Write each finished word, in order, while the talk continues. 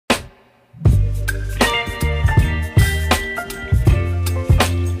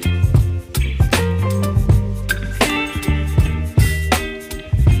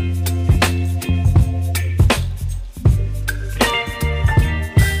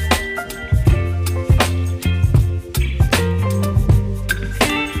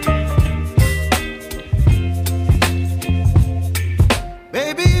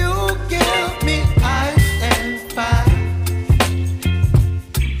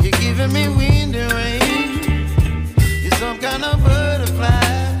giving me wind and rain. You're some kind of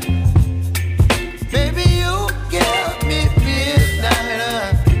butterfly. Baby, you give me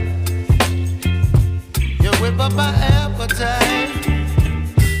midnight. You whip up my appetite.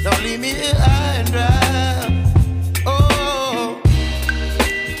 Don't leave me here high and dry. Oh,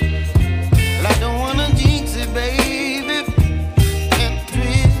 well, I don't wanna jinx it, baby, and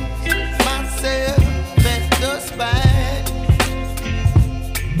twist myself at the spine.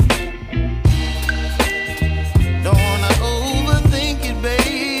 Don't wanna overthink it,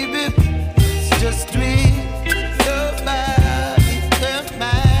 baby. It's just twist your body and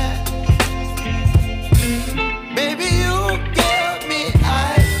mine. Baby, you give me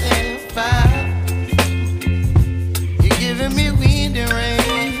ice and fire. You're giving me wind and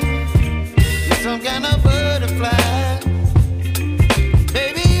rain. You're some kind of butterfly.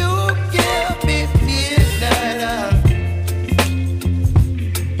 Baby, you give me midnight.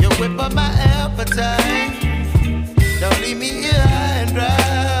 You whip up my appetite. Don't leave me here high and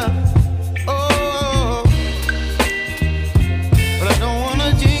dry. Oh, but I don't wanna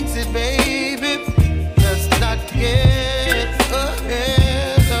jinx it, baby. Let's not get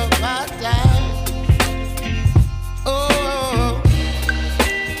ahead of my time. Oh,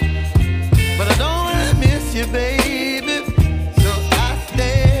 but I don't wanna miss you, baby. So I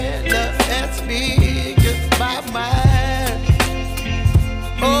stand up and speak my mind.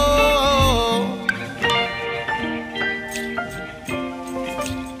 Oh.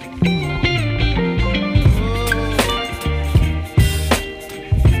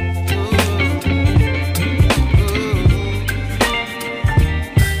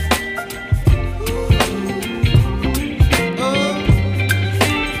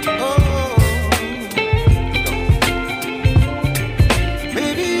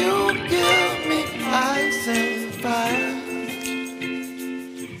 Baby, you give me ice and fire.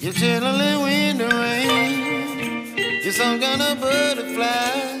 You're chilling wind and rain. You're some kind of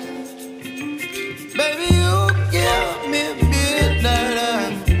butterfly. Baby, you give me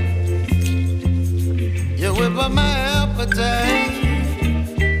midnight. You whip up my appetite.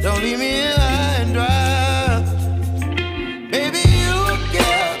 Don't leave me